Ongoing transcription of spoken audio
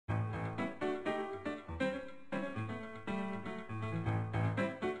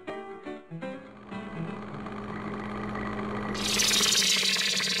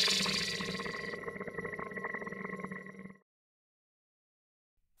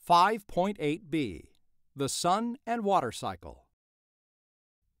(5.8b) The Sun and Water Cycle.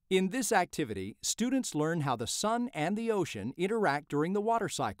 In this activity, students learn how the sun and the ocean interact during the water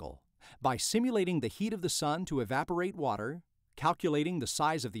cycle by simulating the heat of the sun to evaporate water, calculating the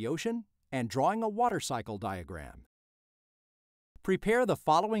size of the ocean, and drawing a water cycle diagram. Prepare the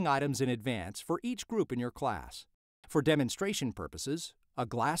following items in advance for each group in your class. For demonstration purposes, a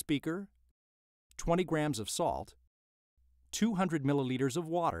glass beaker, 20 grams of salt, 200 milliliters of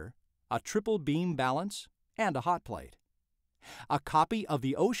water, a triple beam balance, and a hot plate. A copy of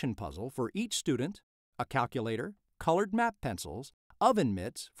the ocean puzzle for each student, a calculator, colored map pencils, oven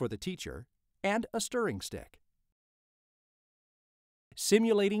mitts for the teacher, and a stirring stick.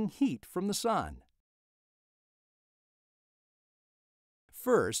 Simulating heat from the sun.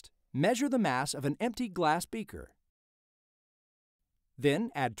 First, measure the mass of an empty glass beaker.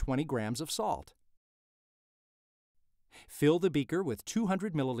 Then add 20 grams of salt. Fill the beaker with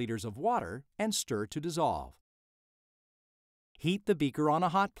 200 milliliters of water and stir to dissolve. Heat the beaker on a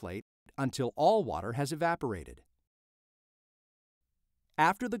hot plate until all water has evaporated.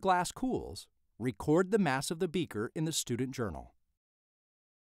 After the glass cools, record the mass of the beaker in the student journal.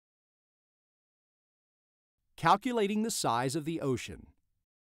 Calculating the size of the ocean.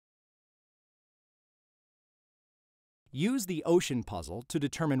 Use the ocean puzzle to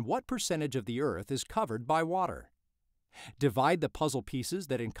determine what percentage of the Earth is covered by water. Divide the puzzle pieces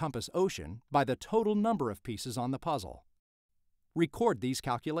that encompass ocean by the total number of pieces on the puzzle. Record these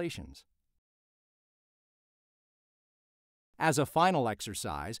calculations. As a final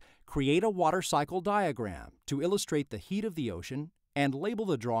exercise, create a water cycle diagram to illustrate the heat of the ocean and label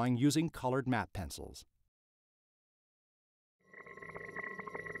the drawing using colored map pencils.